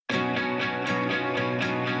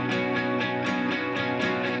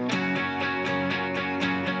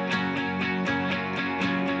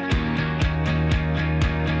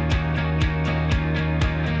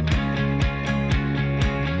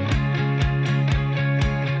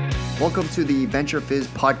Welcome to the Venture Fizz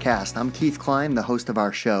podcast. I'm Keith Klein, the host of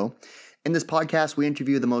our show. In this podcast, we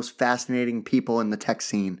interview the most fascinating people in the tech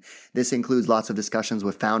scene. This includes lots of discussions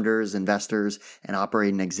with founders, investors, and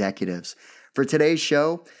operating executives. For today's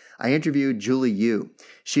show, I interviewed Julie Yu.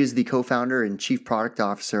 She is the co-founder and chief product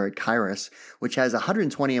officer at Kyruus, which has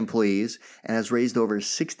 120 employees and has raised over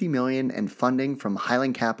 $60 million in funding from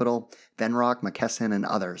Highland Capital, Venrock, McKesson, and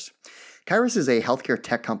others. Kyruus is a healthcare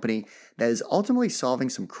tech company that is ultimately solving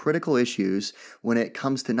some critical issues when it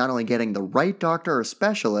comes to not only getting the right doctor or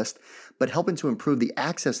specialist, but helping to improve the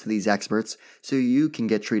access to these experts so you can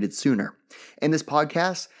get treated sooner. In this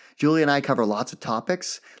podcast, Julie and I cover lots of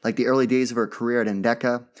topics, like the early days of her career at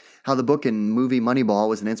Endeca, how the book and movie Moneyball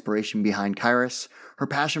was an inspiration behind Kyruus, her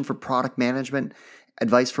passion for product management,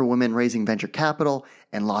 advice for women raising venture capital,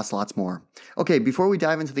 and lots more. Okay, before we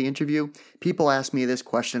dive into the interview, people ask me this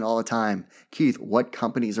question all the time. Keith, what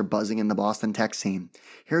companies are buzzing in the Boston tech scene?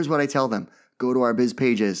 Here's what I tell them. Go to our biz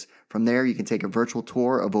pages. From there, you can take a virtual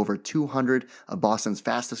tour of over 200 of Boston's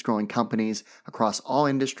fastest growing companies across all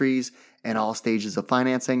industries and all stages of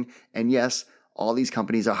financing. And yes, all these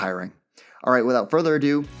companies are hiring. All right, without further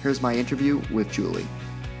ado, here's my interview with Julie.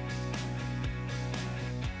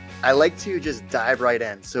 I like to just dive right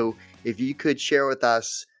in. So if you could share with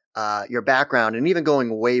us your background, and even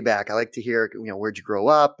going way back, I like to hear, where'd you grow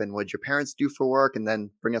up and what'd your parents do for work, and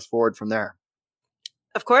then bring us forward from there.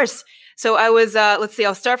 Of course. So I was,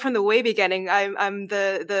 I'll start from the way beginning. I'm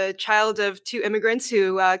the child of two immigrants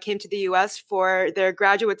who came to the U.S. for their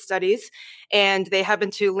graduate studies, and they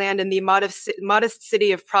happened to land in the modest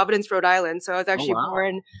city of Providence, Rhode Island. So I was actually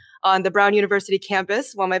born on the Brown University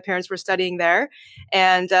campus while my parents were studying there,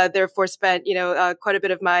 and therefore spent quite a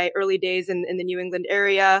bit of my early days in the New England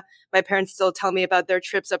area. My parents still tell me about their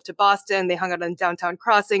trips up to Boston. They hung out on Downtown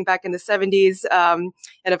Crossing back in the 70s,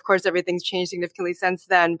 and of course everything's changed significantly since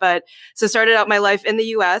then. But so started out my life in the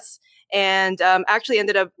U.S. and actually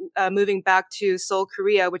ended up moving back to Seoul,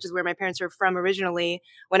 Korea, which is where my parents are from originally,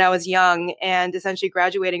 when I was young, and essentially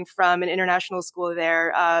graduating from an international school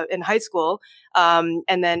there in high school,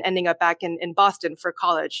 and then ending up back in Boston for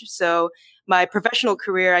college. So my professional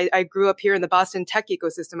career, I grew up here in the Boston tech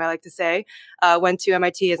ecosystem, I like to say. Went to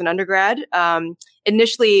MIT as an undergrad,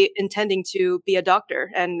 initially intending to be a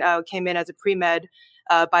doctor, and came in as a pre-med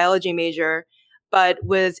biology major, but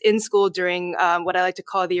was in school during what I like to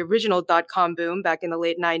call the original dot-com boom back in the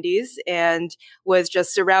late 90s, and was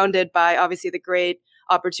just surrounded by obviously the great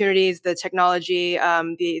opportunities, the technology,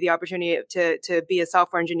 the opportunity to be a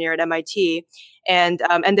software engineer at MIT, and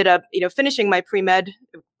ended up finishing my pre-med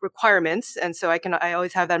requirements. And so I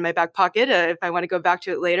always have that in my back pocket if I want to go back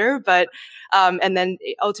to it later. But and then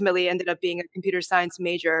ultimately ended up being a computer science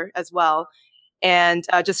major as well. And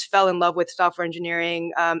just fell in love with software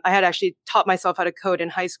engineering. I had actually taught myself how to code in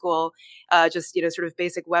high school, just sort of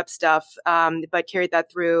basic web stuff, but carried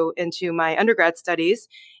that through into my undergrad studies,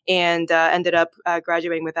 and ended up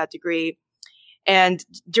graduating with that degree. And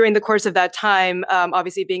during the course of that time,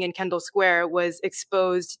 obviously being in Kendall Square, was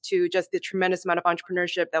exposed to just the tremendous amount of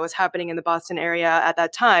entrepreneurship that was happening in the Boston area at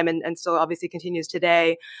that time, and still obviously continues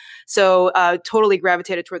today. So totally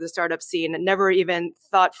gravitated toward the startup scene, and never even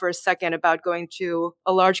thought for a second about going to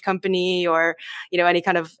a large company or any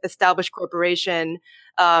kind of established corporation.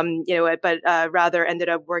 But rather ended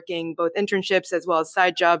up working both internships as well as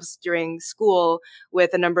side jobs during school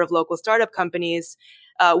with a number of local startup companies,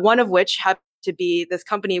 one of which happened to be this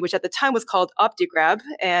company, which at the time was called OptiGrab,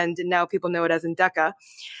 and now people know it as Endeca.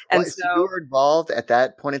 And so you were involved at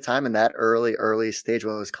that point in time, in that early stage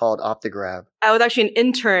when it was called OptiGrab. I was actually an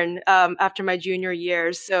intern after my junior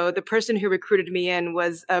year. So the person who recruited me in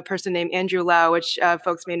was a person named Andrew Lau, which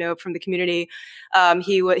folks may know from the community.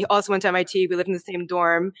 He also went to MIT. We lived in the same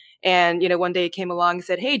dorm. And, one day he came along and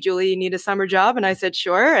said, "Hey, Julie, you need a summer job?" And I said,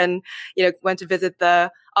 "Sure." And, went to visit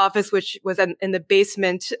the office, which was in the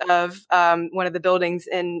basement of one of the buildings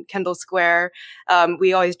in Kendall Square.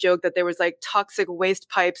 We always joked that there was like toxic waste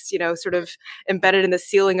pipes, sort of embedded in the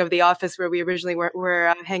ceiling of the office where we originally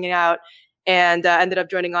were hanging out. And ended up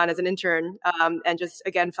joining on as an intern, and just,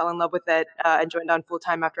 again, fell in love with it, and joined on full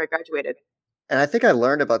time after I graduated. And I think I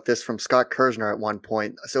learned about this from Scott Kirzner at one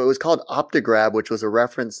point. So it was called OptiGrab, which was a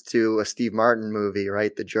reference to a Steve Martin movie,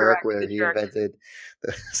 right? The Jerk, where he invented.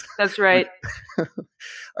 That's right. All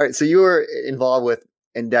right. So you were involved with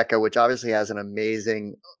Endeca, which obviously has an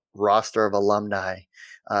amazing roster of alumni.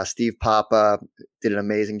 Steve Papa did an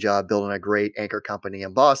amazing job building a great anchor company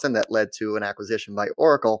in Boston that led to an acquisition by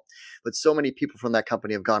Oracle. But so many people from that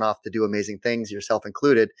company have gone off to do amazing things, yourself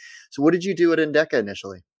included. So what did you do at Endeca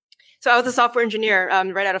initially? So I was a software engineer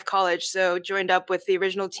right out of college. So joined up with the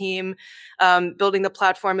original team, building the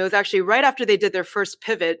platform. It was actually right after they did their first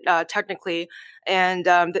pivot, technically. And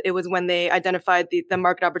it was when they identified the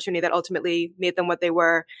market opportunity that ultimately made them what they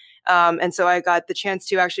were. And so I got the chance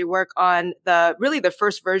to actually work on the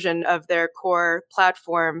first version of their core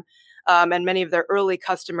platform. And many of their early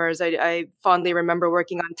customers, I fondly remember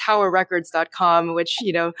working on towerrecords.com, which,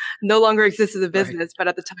 no longer exists as a business, but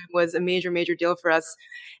at the time was a major, major deal for us.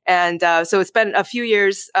 And so it's been a few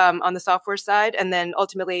years on the software side, and then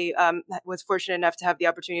ultimately was fortunate enough to have the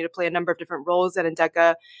opportunity to play a number of different roles at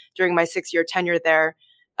Endeca during my 6-year tenure there,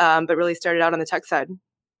 but really started out on the tech side.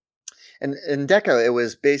 And in Deco, it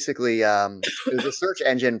was basically it was a search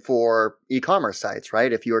engine for e-commerce sites,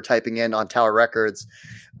 right? If you were typing in on Tower Records,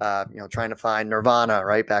 trying to find Nirvana,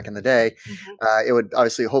 right, back in the day, it would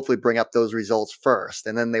obviously hopefully bring up those results first,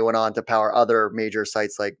 and then they went on to power other major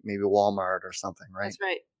sites like maybe Walmart or something, right? That's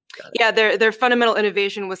right. Yeah, their fundamental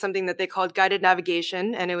innovation was something that they called guided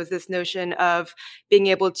navigation, and it was this notion of being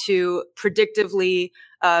able to predictively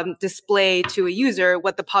display to a user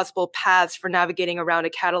what the possible paths for navigating around a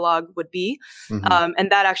catalog would be.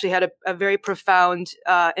 And that actually had a very profound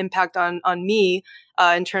impact on me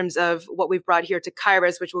in terms of what we've brought here to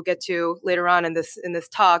Kyruus, which we'll get to later on in this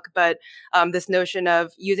talk. But this notion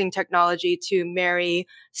of using technology to marry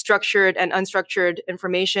structured and unstructured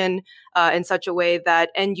information in such a way that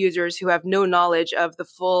end users who have no knowledge of the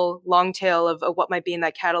full long tail of what might be in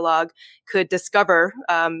that catalog could discover,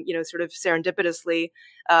 sort of serendipitously,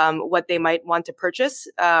 what they might want to purchase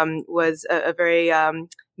was a very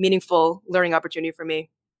meaningful learning opportunity for me.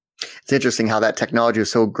 It's interesting how that technology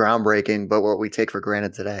is so groundbreaking, but what we take for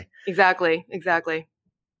granted today. Exactly.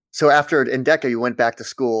 So after Endeca, you went back to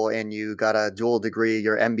school and you got a dual degree,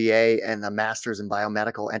 your MBA and a master's in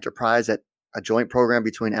biomedical enterprise at a joint program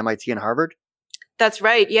between MIT and Harvard? That's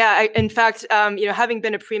right. Yeah. In fact, having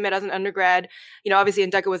been a pre-med as an undergrad, obviously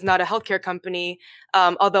Endeca was not a healthcare company,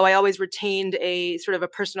 although I always retained a sort of a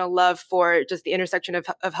personal love for just the intersection of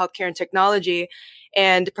healthcare and technology.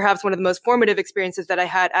 And perhaps one of the most formative experiences that I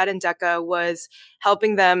had at Endeca was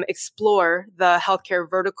helping them explore the healthcare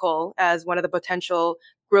vertical as one of the potential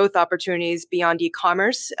growth opportunities beyond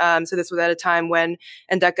e-commerce. So this was at a time when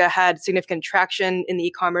Endeca had significant traction in the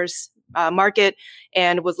e-commerce market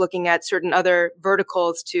and was looking at certain other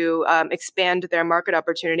verticals to expand their market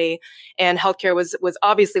opportunity. And healthcare was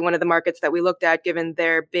obviously one of the markets that we looked at, given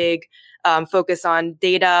their big focus on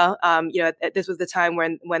data. This was the time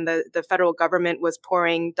when the federal government was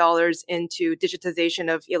pouring dollars into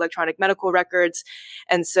digitization of electronic medical records.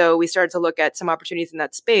 And so we started to look at some opportunities in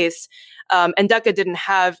that space. Endeca didn't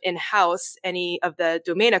have in-house any of the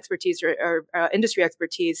domain expertise or industry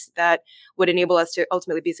expertise that would enable us to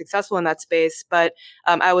ultimately be successful in that space. But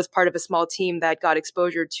I was part of a small team that got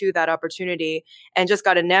exposure to that opportunity and just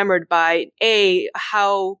got enamored by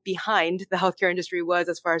how behind the healthcare industry was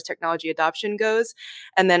as far as technology adoption goes,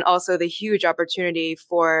 and then also the huge opportunity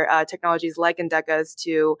for technologies like Endeca's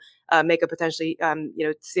to make a potentially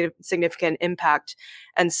significant impact.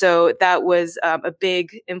 And so that was a big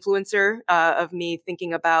influencer of me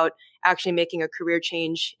thinking about actually making a career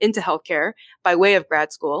change into healthcare by way of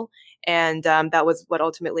grad school. And that was what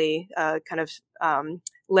ultimately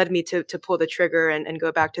led me to pull the trigger and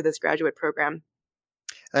go back to this graduate program.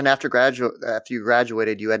 And after you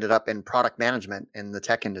graduated, you ended up in product management in the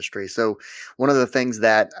tech industry. So one of the things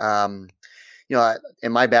that,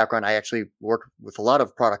 in my background, I actually work with a lot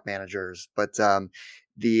of product managers, but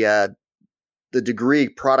the degree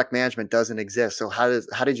product management doesn't exist. So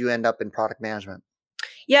how did you end up in product management?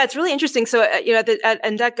 Yeah, it's really interesting. So, at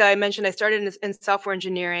Endeca, I mentioned I started in software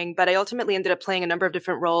engineering, but I ultimately ended up playing a number of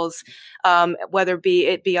different roles, whether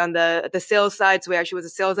it be on the sales side. So I actually was a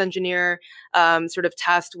sales engineer, sort of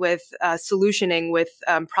tasked with solutioning with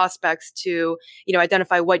prospects to,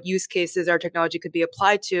 identify what use cases our technology could be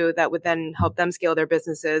applied to that would then help them scale their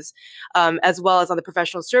businesses, as well as on the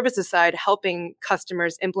professional services side, helping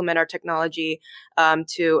customers implement our technology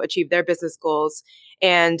to achieve their business goals.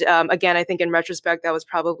 And again, I think in retrospect, that was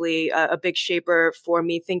probably a big shaper for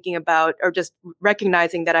me thinking about or just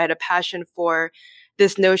recognizing that I had a passion for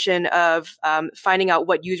this notion of finding out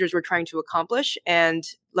what users were trying to accomplish and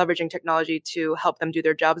leveraging technology to help them do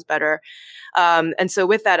their jobs better. And so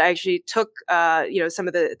with that, I actually took, some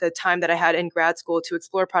of the time that I had in grad school to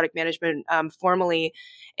explore product management formally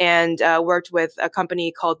and worked with a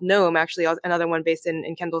company called Gnome, actually another one based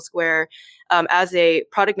in Kendall Square, as a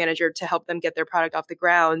product manager to help them get their product off the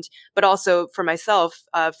ground, but also for myself,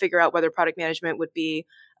 figure out whether product management would be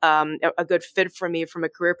a good fit for me from a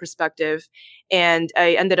career perspective. And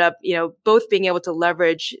I ended up, both being able to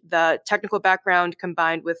leverage the technical background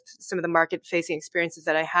combined with some of the market facing experiences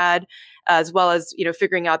that I had, as well as,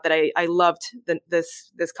 figuring out that I loved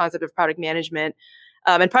this concept of product management.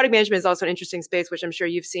 And product management is also an interesting space, which I'm sure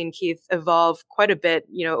you've seen, Keith, evolve quite a bit,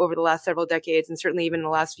 over the last several decades, and certainly even in the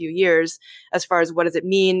last few years, as far as what does it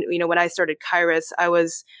mean. When I started Kyruus, I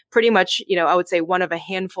was pretty much, I would say one of a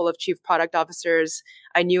handful of chief product officers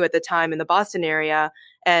I knew at the time in the Boston area.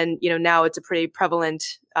 And, now it's a pretty prevalent,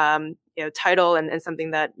 title and something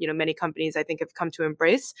that, many companies I think have come to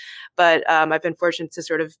embrace. But I've been fortunate to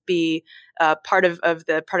sort of be part of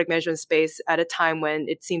the product management space at a time when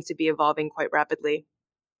it seems to be evolving quite rapidly.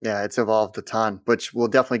 Yeah, it's evolved a ton, which we'll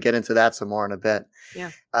definitely get into that some more in a bit. Yeah.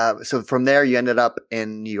 So from there, you ended up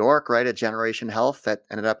in New York, right, at Generation Health that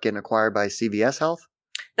ended up getting acquired by CVS Health.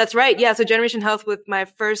 That's right. Yeah. So Generation Health was my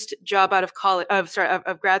first job out of college,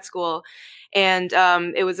 of grad school. And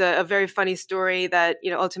it was a very funny story that,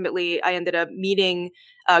 ultimately I ended up meeting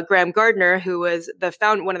Graham Gardner, who was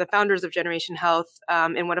one of the founders of Generation Health,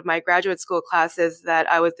 in one of my graduate school classes that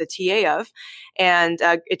I was the TA of. And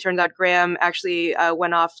it turned out Graham actually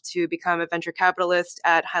went off to become a venture capitalist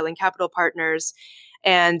at Highland Capital Partners.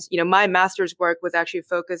 And, my master's work was actually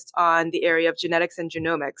focused on the area of genetics and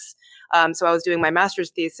genomics. So I was doing my master's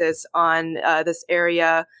thesis on this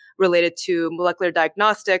area related to molecular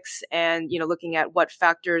diagnostics and, looking at what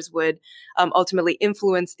factors would ultimately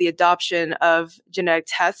influence the adoption of genetic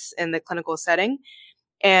tests in the clinical setting.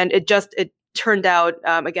 And it turned out,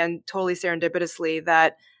 again, totally serendipitously,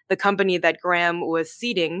 that the company that Graham was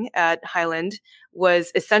seeding at Highland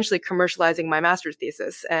was essentially commercializing my master's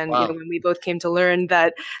thesis. And Wow. when we both came to learn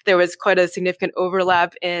that there was quite a significant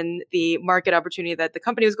overlap in the market opportunity that the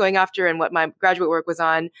company was going after and what my graduate work was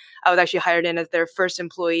on, I was actually hired in as their first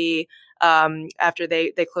employee after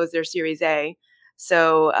they closed their Series A.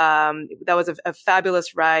 So that was a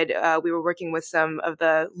fabulous ride. We were working with some of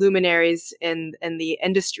the luminaries in the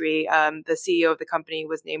industry. The CEO of the company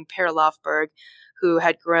was named Per Lofberg, who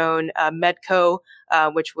had grown Medco,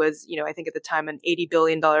 which was, I think at the time an $80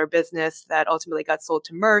 billion business that ultimately got sold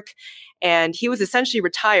to Merck. And he was essentially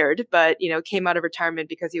retired, but, came out of retirement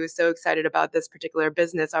because he was so excited about this particular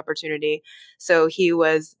business opportunity. So he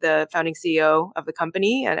was the founding CEO of the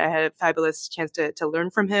company, and I had a fabulous chance to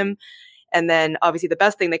learn from him. And then obviously the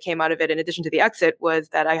best thing that came out of it, in addition to the exit, was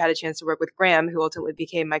that I had a chance to work with Graham, who ultimately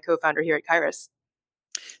became my co-founder here at Kyruus.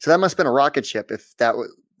 So that must have been a rocket ship if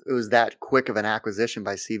it was that quick of an acquisition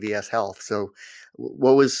by CVS Health. So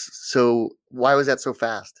why was that so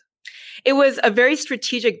fast? It was a very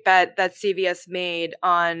strategic bet that CVS made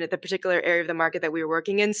on the particular area of the market that we were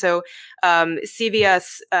working in. So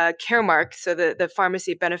CVS Caremark, so the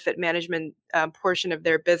pharmacy benefit management portion of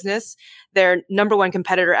their business, their number one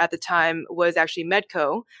competitor at the time was actually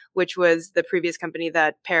Medco, which was the previous company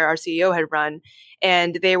that Per, our CEO, had run.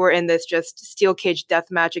 And they were in this just steel cage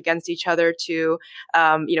death match against each other to,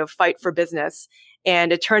 fight for business.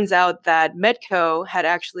 And it turns out that Medco had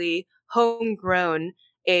actually homegrown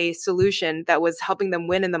a solution that was helping them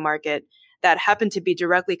win in the market that happened to be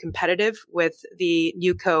directly competitive with the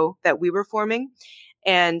new co that we were forming.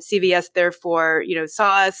 And CVS therefore,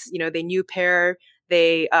 saw us, they knew Per.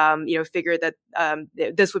 They, figured that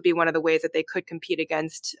this would be one of the ways that they could compete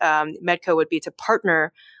against Medco would be to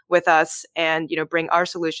partner with us and, bring our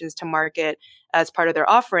solutions to market as part of their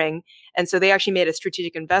offering. And so they actually made a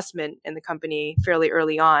strategic investment in the company fairly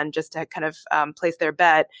early on just to kind of place their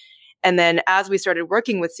bet. And then as we started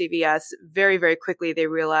working with CVS, very, very quickly, they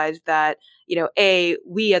realized that,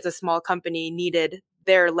 we as a small company needed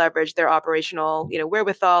their leverage, their operational,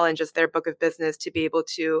 wherewithal and just their book of business to be able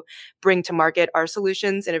to bring to market our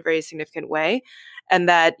solutions in a very significant way. And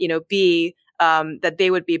that, that they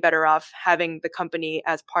would be better off having the company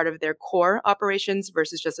as part of their core operations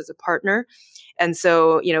versus just as a partner. And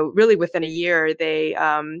so, really within a year, they,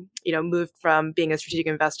 moved from being a strategic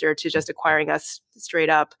investor to just acquiring us straight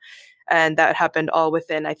up. And that happened all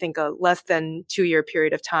within, I think, a less than 2-year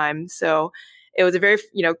period of time. So it was a very,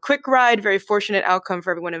 quick ride, very fortunate outcome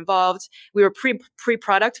for everyone involved. We were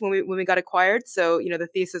pre-product when we got acquired. So, the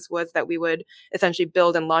thesis was that we would essentially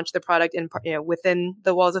build and launch the product within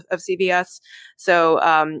the walls of CVS.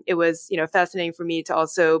 So it was, fascinating for me to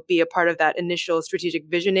also be a part of that initial strategic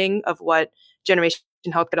visioning of what Generation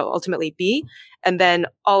Health could ultimately be. And then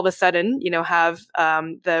all of a sudden, have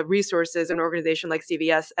the resources of an organization like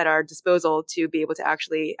CVS at our disposal to be able to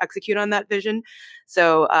actually execute on that vision.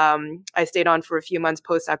 So I stayed on for a few months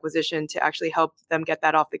post-acquisition to actually help them get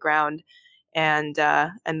that off the ground. And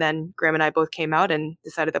then Graham and I both came out and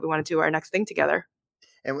decided that we wanted to do our next thing together.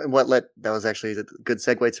 And what led, that was actually a good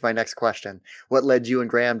segue to my next question. What led you and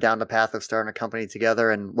Graham down the path of starting a company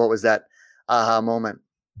together, and what was that aha moment?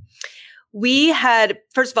 We had,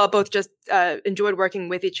 first of all, both just enjoyed working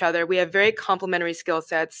with each other. We have very complementary skill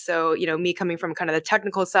sets. So, me coming from kind of the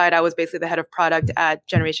technical side, I was basically the head of product at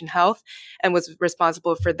Generation Health and was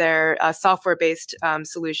responsible for their software-based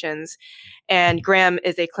solutions. And Graham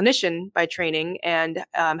is a clinician by training and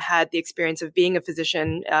had the experience of being a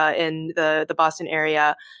physician in the Boston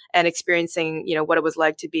area and experiencing, what it was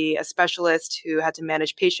like to be a specialist who had to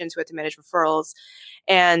manage patients, who had to manage referrals.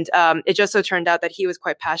 And it just so turned out that he was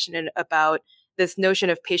quite passionate about this notion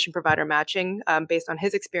of patient-provider matching based on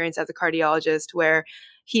his experience as a cardiologist, where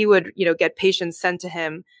he would, get patients sent to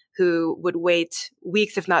him who would wait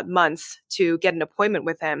weeks, if not months, to get an appointment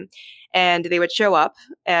with him. And they would show up.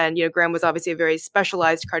 And, Graham was obviously a very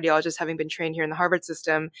specialized cardiologist, having been trained here in the Harvard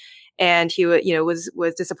system. And he,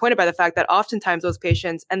 was disappointed by the fact that oftentimes those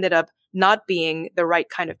patients ended up not being the right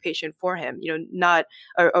kind of patient for him, not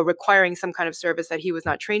or requiring some kind of service that he was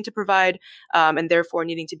not trained to provide, and therefore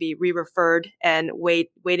needing to be re-referred and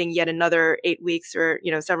waiting yet another 8 weeks or,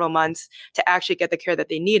 several months to actually get the care that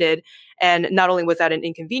they needed. And not only was that an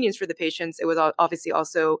inconvenience for the patients, it was obviously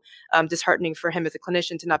also disheartening for him as a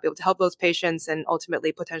clinician to not be able to help those patients and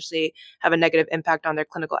ultimately potentially have a negative impact on their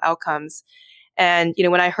clinical outcomes. And,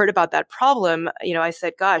 when I heard about that problem, I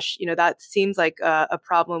said, gosh, that seems like a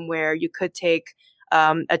problem where you could take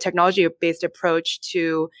a technology-based approach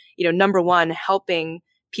to, number one, helping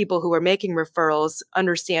people who were making referrals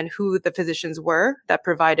understand who the physicians were that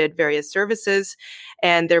provided various services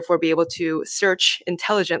and therefore be able to search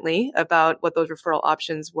intelligently about what those referral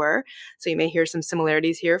options were. So you may hear some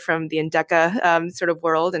similarities here from the Endeca sort of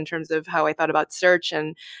world in terms of how I thought about search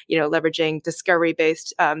and, leveraging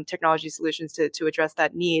discovery-based technology solutions to address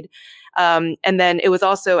that need. And then it was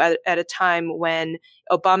also at a time when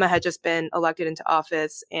Obama had just been elected into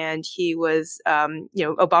office and he was,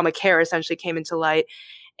 Obamacare essentially came into light.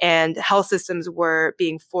 And health systems were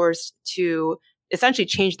being forced to essentially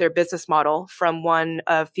change their business model from one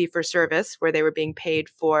of fee for service, where they were being paid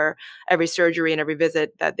for every surgery and every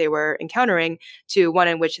visit that they were encountering, to one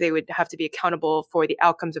in which they would have to be accountable for the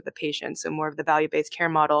outcomes of the patient. So more of the value-based care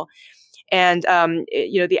model. And,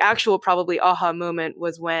 the actual probably aha moment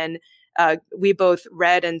was when we both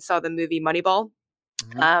read and saw the movie Moneyball.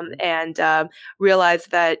 And realized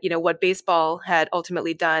that, what baseball had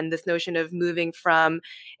ultimately done, this notion of moving from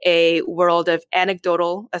a world of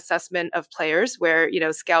anecdotal assessment of players where,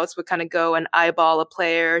 scouts would kind of go and eyeball a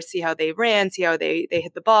player, see how they ran, see how they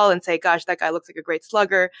hit the ball and say, gosh, that guy looks like a great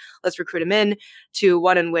slugger. Let's recruit him in, to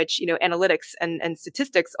one in which, analytics and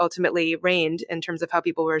statistics ultimately reigned in terms of how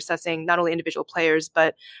people were assessing not only individual players,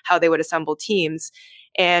 but how they would assemble teams.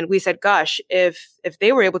 And we said, gosh, if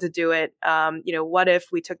they were able to do it, what if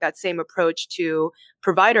we took that same approach to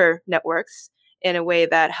provider networks in a way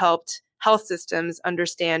that helped health systems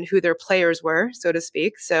understand who their players were, so to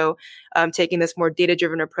speak. So taking this more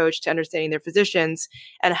data-driven approach to understanding their physicians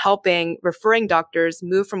and helping referring doctors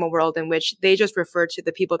move from a world in which they just refer to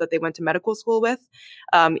the people that they went to medical school with,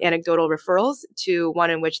 anecdotal referrals, to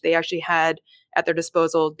one in which they actually had at their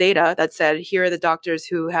disposal data that said, here are the doctors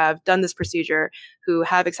who have done this procedure, who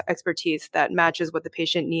have expertise that matches what the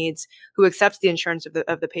patient needs, who accepts the insurance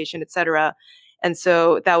of the patient, et cetera. And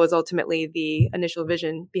so that was ultimately the initial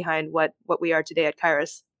vision behind what we are today at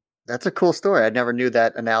Kyruus. That's a cool story. I never knew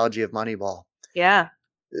that analogy of Moneyball. Yeah.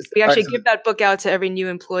 We actually give that book out to every new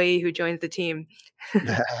employee who joins the team.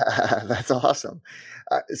 That's awesome.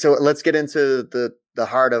 So let's get into the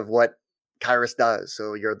heart of what Kyruus does.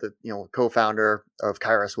 So you're the co-founder of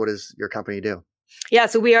Kyruus. What does your company do? Yeah,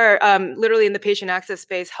 so we are literally in the patient access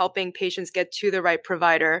space, helping patients get to the right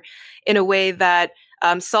provider in a way that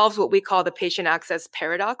solves what we call the patient access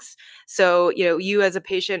paradox. So, you as a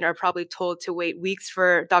patient are probably told to wait weeks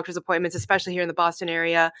for doctor's appointments, especially here in the Boston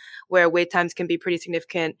area, where wait times can be pretty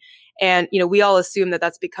significant. And, we all assume that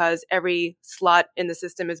that's because every slot in the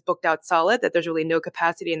system is booked out solid, that there's really no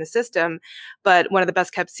capacity in the system. But one of the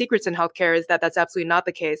best kept secrets in healthcare is that that's absolutely not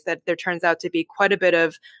the case, that there turns out to be quite a bit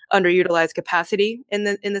of underutilized capacity in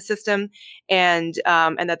the system, and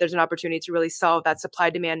that there's an opportunity to really solve that supply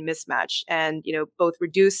demand mismatch and, both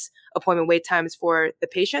reduce appointment wait times for the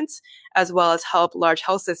patients, as well as help large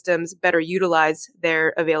health systems better utilize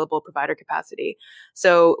their available provider capacity.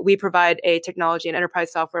 So we provide a technology and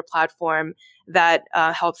enterprise software platform that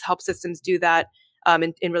helps systems do that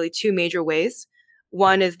in really two major ways.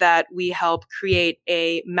 One is that we help create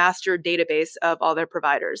a master database of all their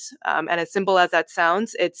providers. And as simple as that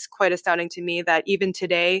sounds, it's quite astounding to me that even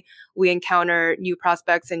today we encounter new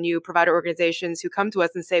prospects and new provider organizations who come to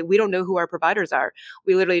us and say, we don't know who our providers are.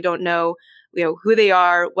 We literally don't know who they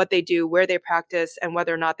are, what they do, where they practice, and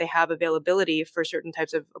whether or not they have availability for certain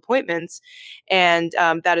types of appointments. And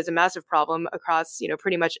that is a massive problem across,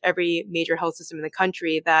 pretty much every major health system in the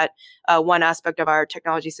country that one aspect of our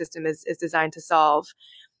technology system is designed to solve.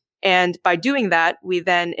 And by doing that, we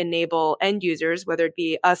then enable end users, whether it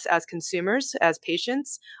be us as consumers, as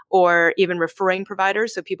patients, or even referring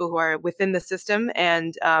providers, so people who are within the system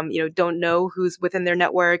and don't know who's within their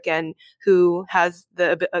network and who has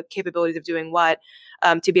the capabilities of doing what,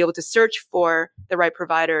 to be able to search for the right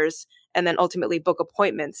providers and then ultimately book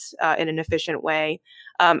appointments in an efficient way.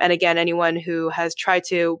 And again, anyone who has tried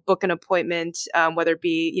to book an appointment, whether it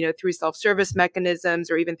be through self-service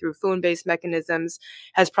mechanisms or even through phone-based mechanisms,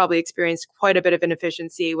 has probably experienced quite a bit of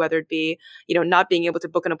inefficiency, whether it be not being able to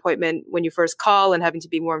book an appointment when you first call and having to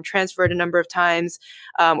be warm transferred a number of times,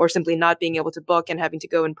 or simply not being able to book and having to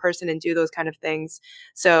go in person and do those kind of things.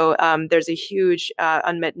 So there's a huge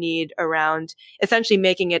unmet need around essentially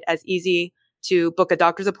making it as easy to book a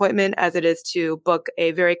doctor's appointment as it is to book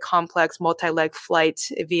a very complex multi-leg flight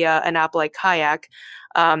via an app like Kayak.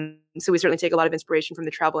 So we certainly take a lot of inspiration from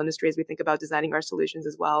the travel industry as we think about designing our solutions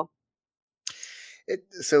as well.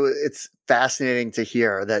 So it's fascinating to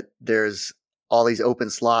hear that there's all these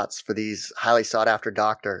open slots for these highly sought after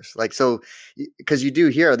doctors. Because you do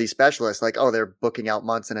hear these specialists like, oh, they're booking out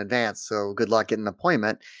months in advance, so good luck getting an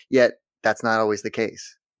appointment. Yet that's not always the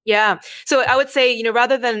case. Yeah. So I would say,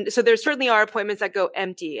 so there certainly are appointments that go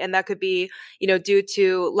empty, and that could be, due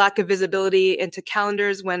to lack of visibility into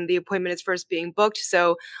calendars when the appointment is first being booked.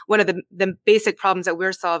 So one of the basic problems that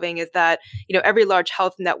we're solving is that, every large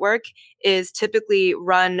health network is typically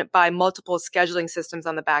run by multiple scheduling systems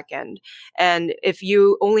on the back end. And if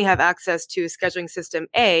you only have access to scheduling system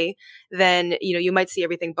A, then, you might see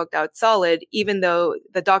everything booked out solid, even though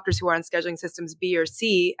the doctors who are on scheduling systems B or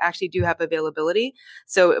C actually do have availability.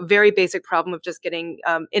 So a very basic problem of just getting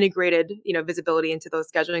integrated, visibility into those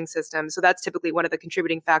scheduling systems. So that's typically one of the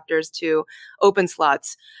contributing factors to open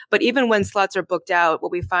slots. But even when slots are booked out,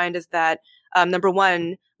 what we find is that number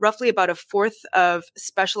one, roughly about a fourth of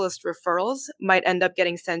specialist referrals might end up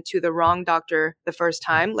getting sent to the wrong doctor the first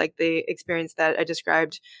time, like the experience that I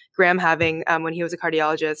described Graham having when he was a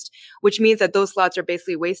cardiologist, which means that those slots are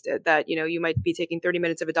basically wasted, that, you might be taking 30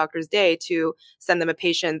 minutes of a doctor's day to send them a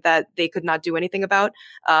patient that they could not do anything about.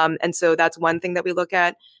 And so that's one thing that we look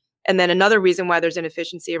at. And then another reason why there's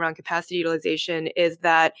inefficiency around capacity utilization is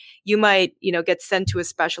that you might, get sent to a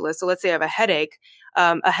specialist. So let's say I have a headache.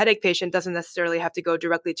 A headache patient doesn't necessarily have to go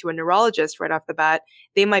directly to a neurologist right off the bat.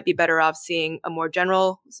 They might be better off seeing a more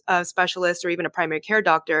general specialist or even a primary care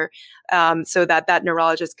doctor, so that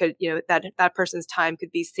neurologist could, that person's time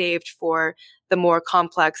could be saved for the more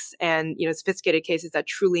complex and sophisticated cases that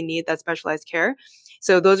truly need that specialized care.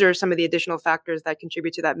 So those are some of the additional factors that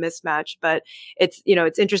contribute to that mismatch. But it's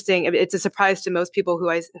interesting. It's a surprise to most people who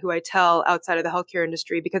I tell outside of the healthcare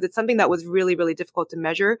industry, because it's something that was really, really difficult to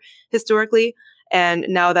measure historically. And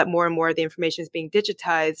now that more and more of the information is being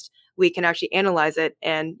digitized, we can actually analyze it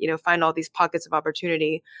and, find all these pockets of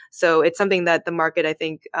opportunity. So it's something that the market, I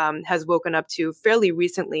think, has woken up to fairly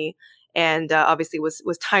recently, and obviously was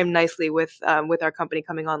timed nicely with our company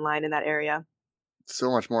coming online in that area.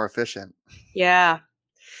 So much more efficient. Yeah.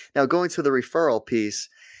 Now, going to the referral piece,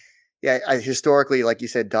 historically, like you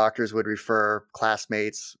said, doctors would refer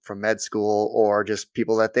classmates from med school or just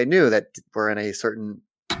people that they knew that were in a certain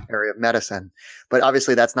area of medicine. But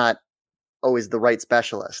obviously, that's not always the right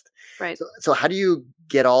specialist. Right. So how do you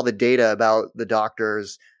get all the data about the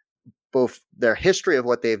doctors, both their history of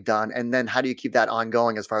what they've done, and then how do you keep that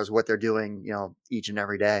ongoing as far as what they're doing, each and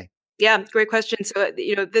every day? Yeah, great question. So,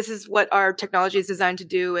 this is what our technology is designed to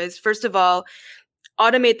do is, first of all,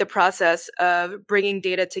 automate the process of bringing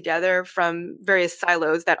data together from various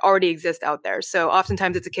silos that already exist out there. So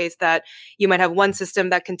oftentimes it's a case that you might have one system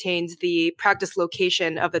that contains the practice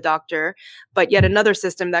location of the doctor, but yet another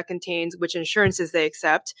system that contains which insurances they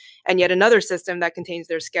accept, and yet another system that contains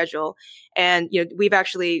their schedule. And we've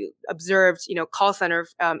actually observed call center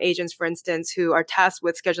agents, for instance, who are tasked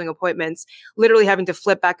with scheduling appointments, literally having to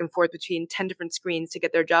flip back and forth between 10 different screens to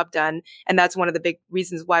get their job done. And that's one of the big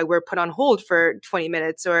reasons why we're put on hold for 20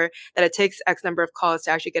 minutes, or that it takes X number of calls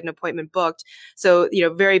to actually get an appointment booked. So,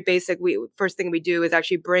 very basic. First thing we do is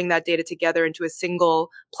actually bring that data together into a single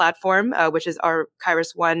platform, which is our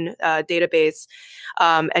Kyruus One database,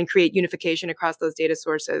 and create unification across those data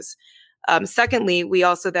sources. Secondly, we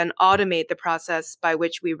also then automate the process by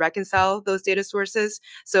which we reconcile those data sources.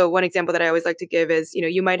 So one example that I always like to give is,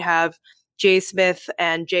 you might have J Smith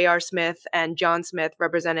and JR Smith and John Smith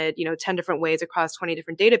represented, 10 different ways across 20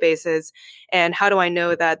 different databases. And how do I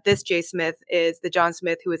know that this J Smith is the John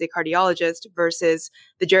Smith who is a cardiologist versus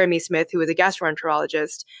the Jeremy Smith who is a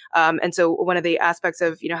gastroenterologist? And so one of the aspects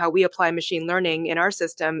of, how we apply machine learning in our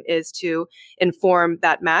system is to inform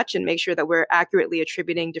that match and make sure that we're accurately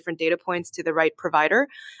attributing different data points to the right provider.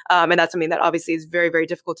 And that's something that obviously is very, very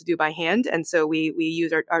difficult to do by hand. And so we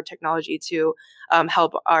use our technology to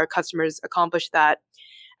help our customers accomplish that.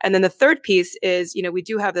 And then the third piece is, we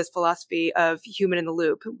do have this philosophy of human in the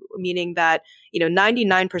loop, meaning that,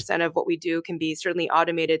 99% of what we do can be certainly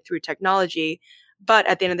automated through technology. But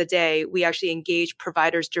at the end of the day, we actually engage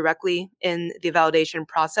providers directly in the validation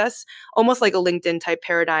process, almost like a LinkedIn type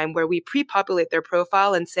paradigm where we pre-populate their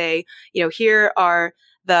profile and say, here are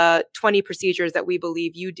the 20 procedures that we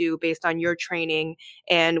believe you do based on your training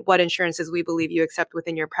and what insurances we believe you accept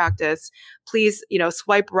within your practice. Please,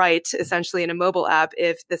 swipe right essentially in a mobile app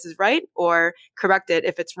if this is right, or correct it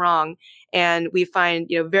if it's wrong. And we find,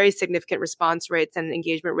 very significant response rates and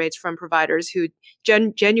engagement rates from providers who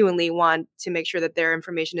genuinely want to make sure that their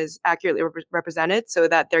information is accurately represented so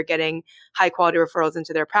that they're getting high quality referrals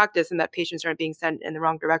into their practice and that patients aren't being sent in the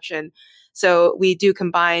wrong direction. So we do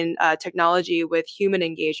combine technology with human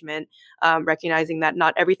engagement, recognizing that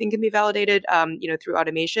not everything can be validated, through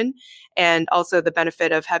automation. And also the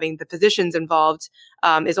benefit of having the physicians involved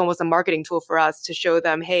is almost a marketing tool for us to show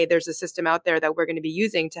them, hey, there's a system out there that we're going to be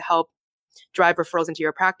using to help drive referrals into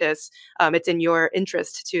your practice. It's in your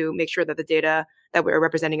interest to make sure that the data that we're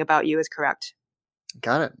representing about you is correct.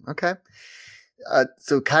 Got it. Okay.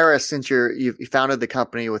 So Kyruus, since you founded the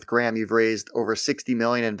company with Graham, you've raised over 60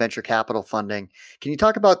 million in venture capital funding. Can you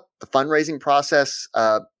talk about the fundraising process?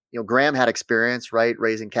 Graham had experience, right,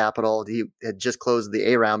 raising capital. He had just closed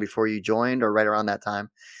the A round before you joined, or right around that time.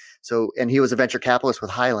 So, and he was a venture capitalist with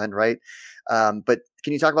Highland, right? But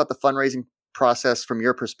can you talk about the fundraising process from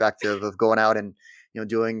your perspective of going out and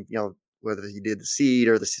doing whether you did the seed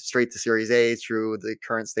or the straight to Series A through the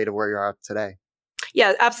current state of where you're at today?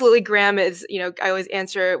 Yeah, absolutely. Graham is, I always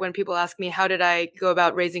answer when people ask me, how did I go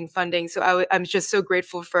about raising funding? So I'm just so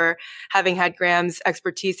grateful for having had Graham's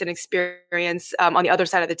expertise and experience on the other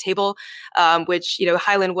side of the table, which,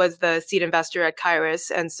 Highland was the seed investor at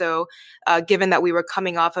Kyruus. And so given that we were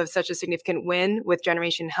coming off of such a significant win with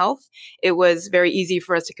Generation Health, it was very easy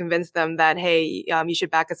for us to convince them that, hey, you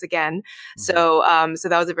should back us again. Mm-hmm. So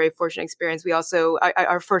that was a very fortunate experience. We also,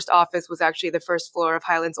 our first office was actually the first floor of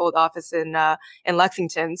Highland's old office in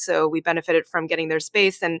Lexington. So we benefited from getting their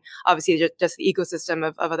space and obviously just the ecosystem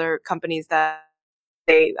of other companies that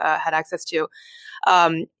they had access to.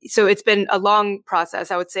 So it's been a long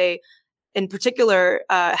process. I would say, in particular,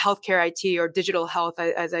 healthcare IT or digital health,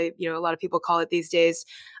 as a lot of people call it these days,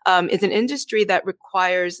 is an industry that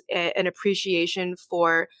requires an appreciation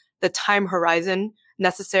for the time horizon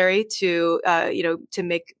necessary to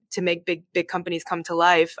make big companies come to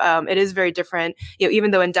life. It is very different.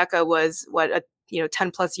 Even though Endeca was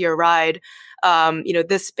 10 plus year ride,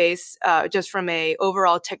 this space, just from a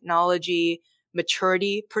overall technology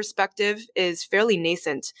maturity perspective, is fairly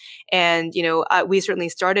nascent. And, we certainly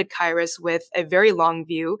started Kyruus with a very long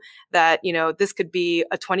view that, this could be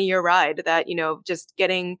a 20-year ride, that, just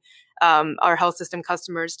getting our health system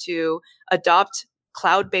customers to adopt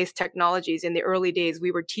cloud-based technologies. In the early days,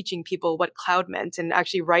 we were teaching people what cloud meant and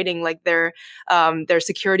actually writing like their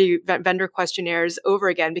security vendor questionnaires over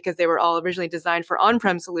again, because they were all originally designed for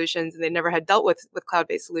on-prem solutions and they never had dealt with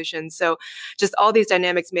cloud-based solutions. So just all these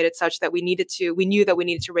dynamics made it such that we knew that we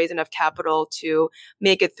needed to raise enough capital to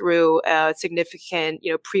make it through a significant,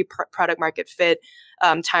 pre-product market fit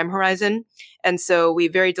time horizon. And so we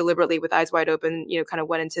very deliberately, with eyes wide open, kind of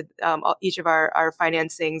went into each of our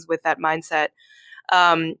financings with that mindset.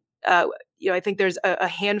 I think there's a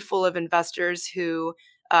handful of investors who,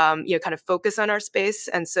 kind of focus on our space.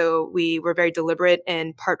 And so we were very deliberate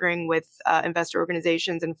in partnering with investor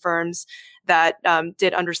organizations and firms that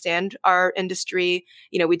did understand our industry.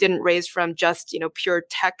 We didn't raise from just, pure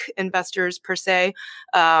tech investors per se.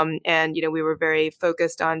 And, we were very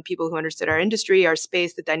focused on people who understood our industry, our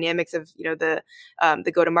space, the dynamics of,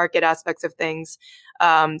 the go-to-market aspects of things.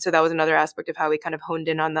 So that was another aspect of how we kind of honed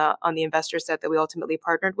in on the investor set that we ultimately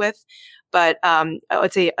partnered with. But I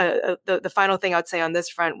would say the final thing I would say on this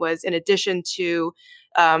front was, in addition to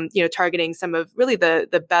targeting some of really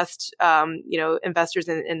the best, investors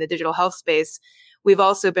in the digital health space. We've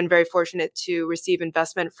also been very fortunate to receive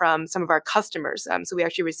investment from some of our customers. So we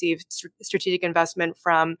actually received strategic investment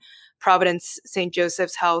from Providence St.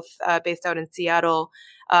 Joseph's Health, based out in Seattle,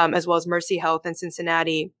 as well as Mercy Health in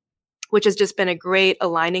Cincinnati, which has just been a great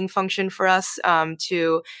aligning function for us,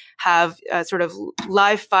 to have sort of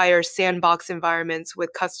live fire sandbox environments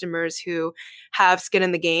with customers who have skin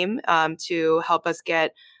in the game, to help us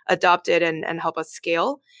get adopted and help us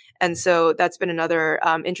scale. And so that's been another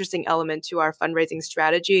interesting element to our fundraising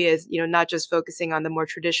strategy is, not just focusing on the more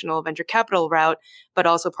traditional venture capital route, but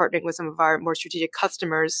also partnering with some of our more strategic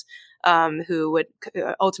customers, who would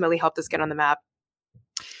ultimately help us get on the map.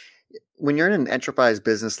 When you're in an enterprise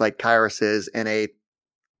business like Kyruus is, in a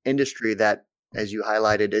industry that, as you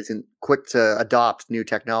highlighted, isn't quick to adopt new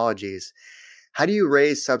technologies, how do you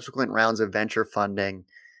raise subsequent rounds of venture funding?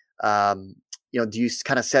 Do you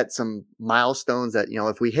kind of set some milestones that,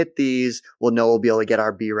 if we hit these, we'll know we'll be able to get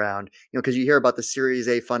our B round, because you hear about the Series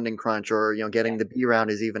A funding crunch, or, getting the B round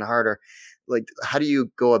is even harder. Like, how do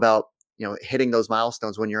you go about, hitting those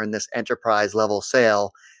milestones when you're in this enterprise level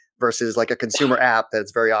sale versus like a consumer app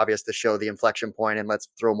that's very obvious to show the inflection point and let's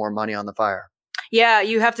throw more money on the fire? Yeah,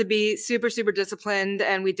 you have to be super, super disciplined.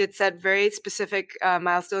 And we did set very specific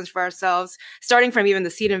milestones for ourselves, starting from even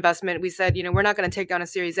the seed investment. We said, we're not going to take down a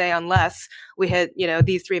Series A unless we hit,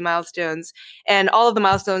 these 3 milestones. And all of the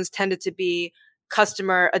milestones tended to be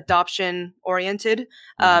customer adoption oriented.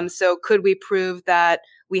 So could we prove that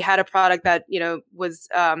we had a product that was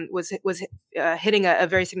hitting a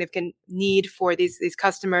very significant need for these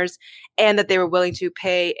customers, and that they were willing to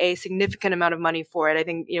pay a significant amount of money for it. I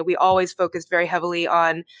think we always focused very heavily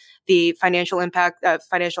on the financial impact,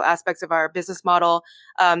 financial aspects of our business model.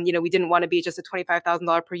 We didn't want to be just a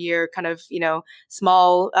 $25,000 per year kind of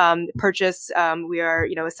small purchase. We are a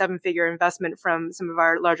 7-figure investment from some of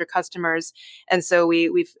our larger customers, and so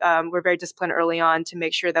we're very disciplined early on to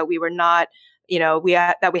make sure that we were not. We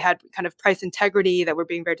had kind of price integrity, that we're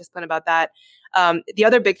being very disciplined about that. The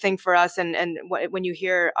other big thing for us, and when you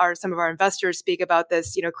hear some of our investors speak about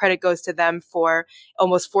this, credit goes to them for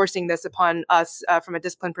almost forcing this upon us from a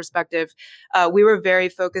discipline perspective. We were very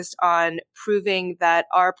focused on proving that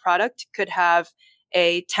our product could have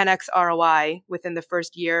a 10x ROI within the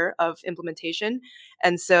first year of implementation.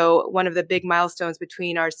 And so one of the big milestones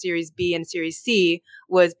between our Series B and Series C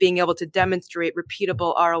was being able to demonstrate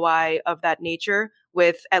repeatable ROI of that nature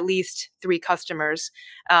with at least 3 customers.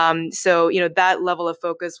 So that level of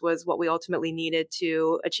focus was what we ultimately needed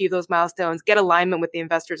to achieve those milestones, get alignment with the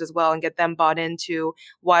investors as well, and get them bought into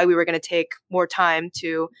why we were going to take more time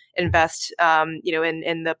to invest,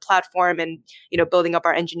 in the platform and, building up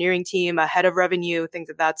our engineering team ahead of revenue, things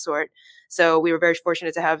of that sort. So we were very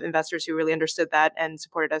fortunate to have investors who really understood that and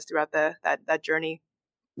supported us throughout that journey.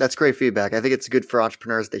 That's great feedback. I think it's good for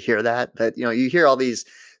entrepreneurs to hear that you hear all these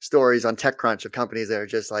stories on TechCrunch of companies that are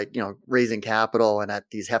just like, raising capital and at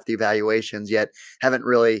these hefty valuations, yet haven't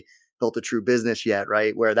really built a true business yet,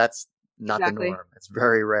 right? Where that's not the norm. It's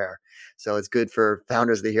very rare. So it's good for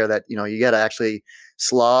founders to hear that, you got to actually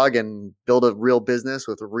slog and build a real business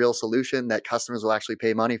with a real solution that customers will actually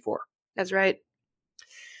pay money for. That's right.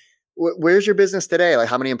 Where's your business today? Like,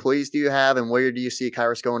 how many employees do you have, and where do you see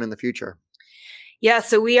Kyruus going in the future? Yeah,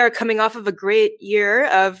 so we are coming off of a great year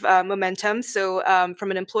of momentum. So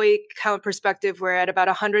from an employee count perspective, we're at about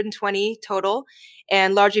 120 total,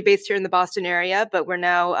 and largely based here in the Boston area. But we're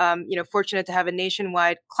now, fortunate to have a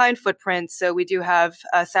nationwide client footprint. So we do have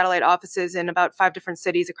satellite offices in about 5 different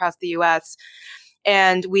cities across the U.S.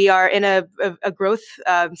 And we are in a growth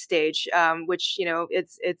stage, which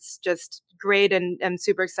it's just great and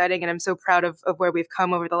super exciting. And I'm so proud of where we've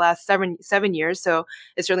come over the last seven years. So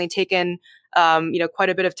it's certainly taken quite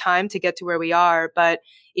a bit of time to get to where we are. But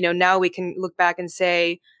now we can look back and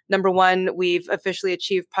say, number one, we've officially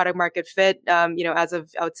achieved product market fit. As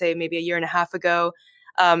of, I would say, maybe a year and a half ago.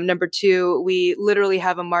 Number two, we literally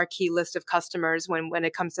have a marquee list of customers when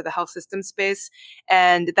it comes to the health system space.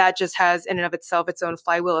 And that just has in and of itself its own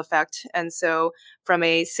flywheel effect. And so from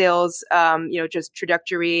a sales, just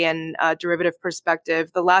trajectory and derivative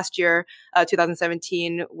perspective, the last year,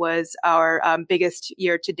 2017 was our biggest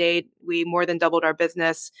year to date. We more than doubled our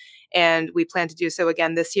business, and we plan to do so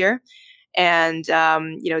again this year. And,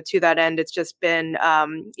 to that end, it's just been,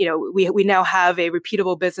 we now have a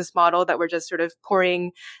repeatable business model that we're just sort of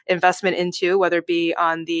pouring investment into, whether it be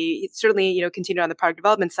on certainly, continue on the product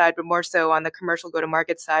development side, but more so on the commercial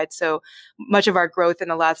go-to-market side. So much of our growth in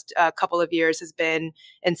the last couple of years has been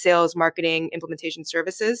in sales, marketing, implementation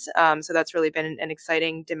services. So that's really been an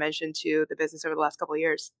exciting dimension to the business over the last couple of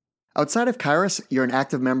years. Outside of Kyruus, you're an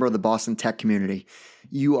active member of the Boston tech community.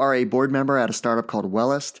 You are a board member at a startup called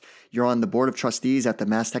Wellist. You're on the board of trustees at the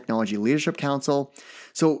Mass Technology Leadership Council.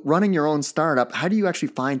 So running your own startup, how do you actually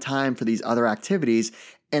find time for these other activities?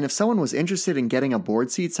 And if someone was interested in getting a board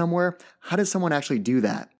seat somewhere, how does someone actually do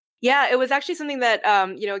that? Yeah, it was actually something that,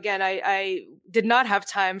 again, I did not have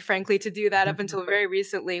time, frankly, to do that up until very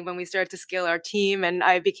recently when we started to scale our team and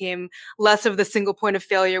I became less of the single point of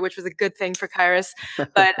failure, which was a good thing for Kyruus.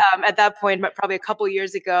 But at that point, probably a couple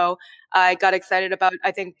years ago, I got excited about,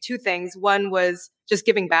 I think, two things. One was just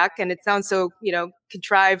giving back. And it sounds so,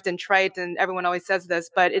 contrived and trite. And everyone always says this,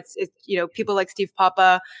 but it's people like Steve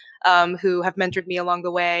Papa, who have mentored me along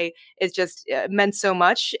the way, is just meant so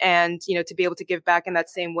much. And, to be able to give back in that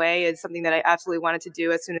same way is something that I absolutely wanted to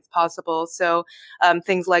do as soon as possible. So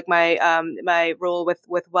things like my role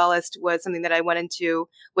with Wellist was something that I went into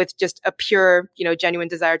with just a pure, genuine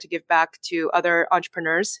desire to give back to other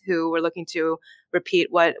entrepreneurs who were looking to repeat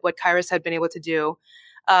what Kyruus had been able to do.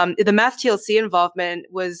 The Math TLC involvement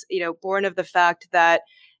was, born of the fact that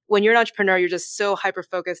when you're an entrepreneur, you're just so hyper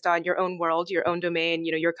focused on your own world, your own domain,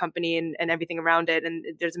 your company and everything around it. And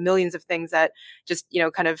there's millions of things that just,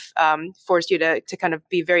 kind of force you to kind of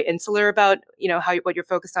be very insular about, what you're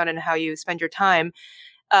focused on and how you spend your time.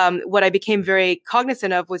 What I became very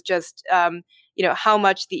cognizant of was just, how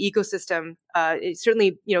much the ecosystem,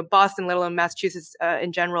 certainly, Boston, let alone Massachusetts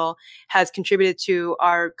in general, has contributed to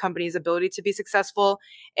our company's ability to be successful.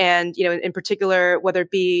 And, in particular, whether it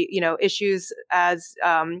be, issues as,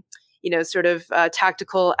 sort of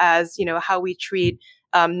tactical as, how we treat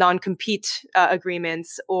non-compete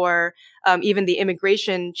agreements or even the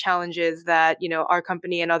immigration challenges that, our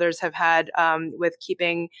company and others have had with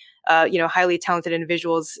keeping highly talented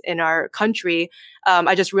individuals in our country.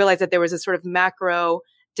 I just realized that there was a sort of macro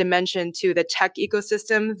dimension to the tech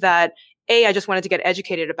ecosystem that A, I just wanted to get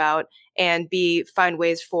educated about, and B, find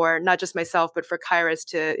ways for not just myself, but for Kyruus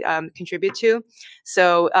to contribute to.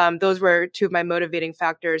 So those were two of my motivating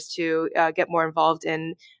factors to get more involved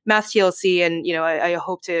in Mass TLC. And, I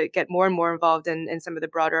hope to get more and more involved in some of the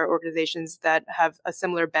broader organizations that have a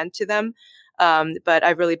similar bent to them. But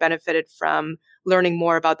I've really benefited from learning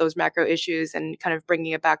more about those macro issues and kind of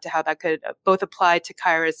bringing it back to how that could both apply to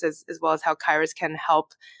Kyruus as well as how Kyruus can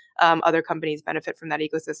help other companies benefit from that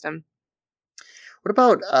ecosystem. What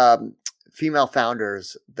about female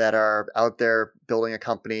founders that are out there building a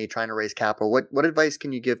company, trying to raise capital? What advice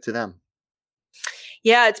can you give to them?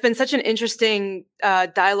 Yeah, it's been such an interesting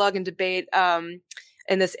dialogue and debate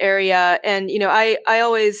in this area. And, I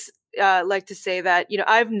always like to say that,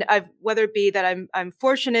 I've whether it be that I'm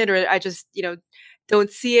fortunate or I just,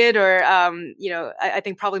 don't see it or, I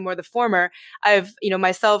think probably more the former. I've,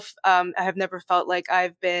 myself, I have never felt like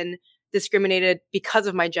I've been discriminated because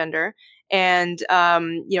of my gender. And,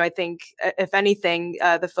 I think if anything,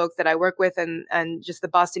 the folks that I work with and just the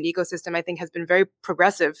Boston ecosystem, I think has been very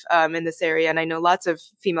progressive in this area. And I know lots of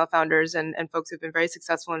female founders and folks who've been very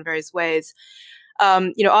successful in various ways.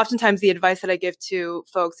 Oftentimes the advice that I give to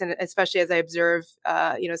folks, and especially as I observe,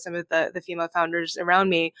 some of the female founders around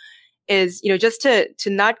me, is, just to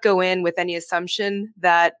not go in with any assumption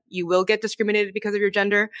that you will get discriminated because of your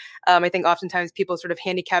gender. I think oftentimes people sort of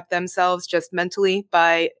handicap themselves just mentally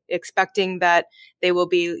by expecting that they will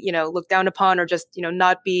be, looked down upon or just,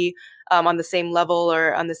 not be on the same level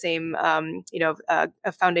or on the same,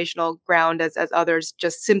 a foundational ground as others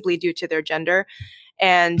just simply due to their gender.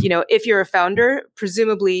 And, if you're a founder,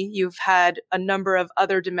 presumably you've had a number of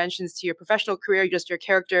other dimensions to your professional career, just your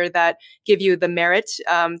character that give you the merit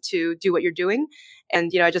to do what you're doing.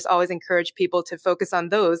 And, I just always encourage people to focus on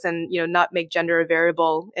those and, not make gender a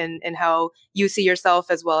variable in how you see yourself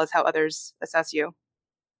as well as how others assess you.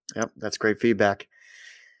 Yep, that's great feedback.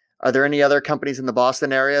 Are there any other companies in the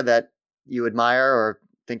Boston area that you admire or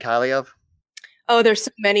think highly of? Oh, there's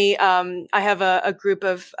so many. I have a group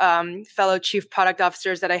of fellow chief product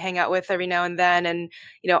officers that I hang out with every now and then. And,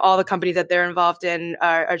 all the companies that they're involved in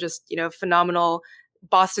are just, phenomenal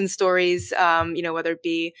Boston stories, whether it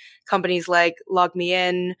be companies like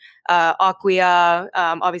LogMeIn, Acquia,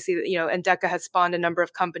 obviously, Endeca has spawned a number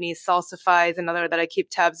of companies. Salsify is another that I keep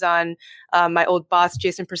tabs on. My old boss,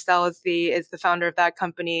 Jason Purcell, is the founder of that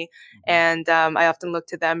company. And I often look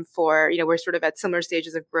to them for, we're sort of at similar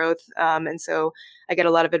stages of growth. And so I get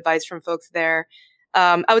a lot of advice from folks there.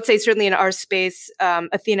 I would say certainly in our space,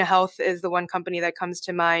 Athena Health is the one company that comes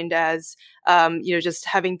to mind as, just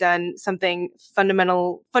having done something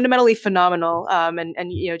fundamentally phenomenal,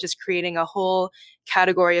 and just creating a whole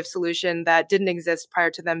category of solution that didn't exist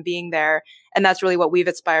prior to them being there. And that's really what we've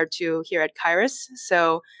aspired to here at Kyruus.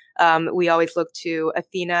 So, we always look to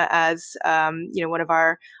Athena as, one of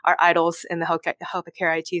our idols in the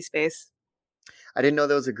healthcare IT space. I didn't know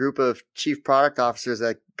there was a group of chief product officers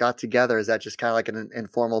that got together. Is that just kind of like an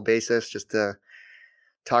informal basis just to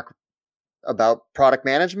talk about product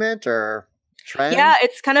management or trends? Yeah,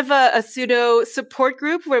 it's kind of a pseudo support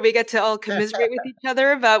group where we get to all commiserate with each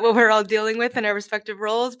other about what we're all dealing with in our respective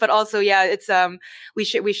roles. But also, yeah, it's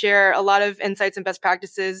we share a lot of insights and best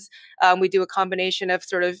practices. We do a combination of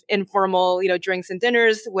sort of informal, drinks and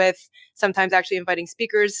dinners with sometimes actually inviting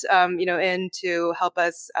speakers, in to help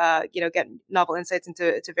us, get novel insights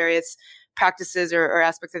into various practices or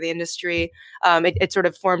aspects of the industry. It sort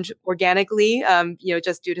of formed organically,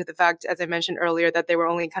 just due to the fact, as I mentioned earlier, that there were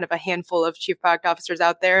only kind of a handful of chief product officers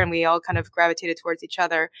out there, and we all kind of gravitated towards each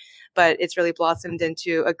other. But it's really blossomed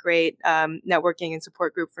into a great networking and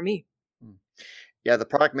support group for me. Yeah, the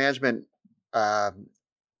product management,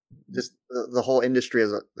 just the whole industry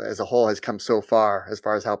as a whole has come so far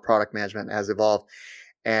as how product management has evolved.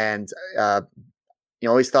 And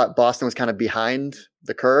always thought Boston was kind of behind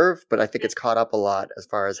the curve, but I think it's caught up a lot as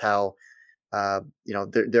far as how,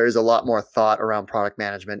 there is a lot more thought around product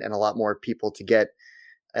management and a lot more people to get,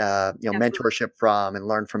 mentorship from and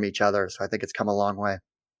learn from each other. So I think it's come a long way.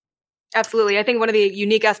 Absolutely. I think one of the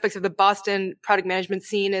unique aspects of the Boston product management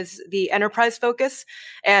scene is the enterprise focus.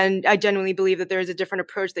 And I genuinely believe that there is a different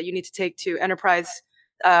approach that you need to take to enterprise,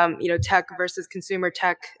 tech versus consumer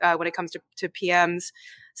tech when it comes to PMs.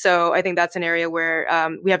 So I think that's an area where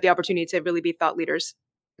we have the opportunity to really be thought leaders.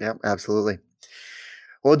 Yeah, absolutely.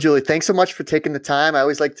 Well, Julie, thanks so much for taking the time. I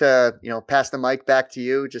always like to, pass the mic back to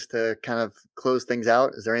you just to kind of close things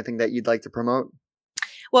out. Is there anything that you'd like to promote?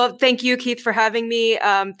 Well, thank you, Keith, for having me.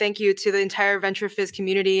 Thank you to the entire VentureFizz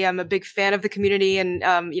community. I'm a big fan of the community, and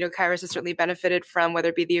Kyruus has certainly benefited from whether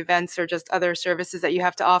it be the events or just other services that you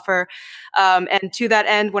have to offer. And to that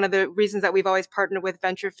end, one of the reasons that we've always partnered with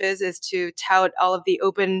VentureFizz is to tout all of the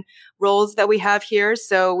open roles that we have here.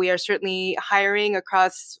 So we are certainly hiring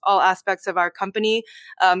across all aspects of our company,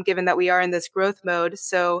 given that we are in this growth mode.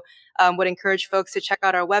 So would encourage folks to check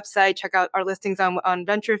out our website, check out our listings on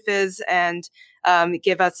VentureFizz, and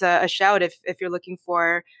give us a shout if you're looking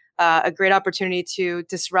for a great opportunity to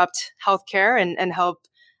disrupt healthcare and help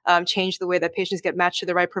change the way that patients get matched to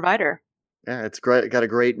the right provider. Yeah, it's great. Got a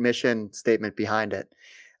great mission statement behind it.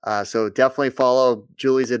 So definitely follow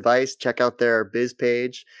Julie's advice. Check out their biz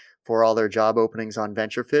page for all their job openings on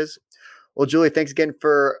VentureFizz. Well, Julie, thanks again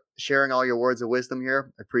for sharing all your words of wisdom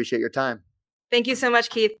here. I appreciate your time. Thank you so much,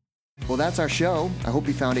 Keith. Well, that's our show. I hope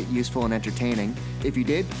you found it useful and entertaining. If you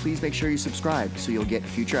did, please make sure you subscribe so you'll get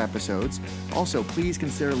future episodes. Also, please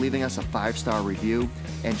consider leaving us a 5-star review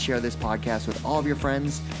and share this podcast with all of your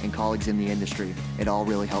friends and colleagues in the industry. It all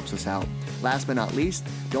really helps us out. Last but not least,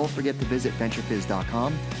 don't forget to visit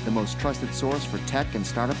VentureFizz.com, the most trusted source for tech and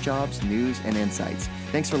startup jobs, news, and insights.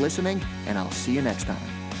 Thanks for listening, and I'll see you next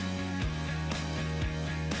time.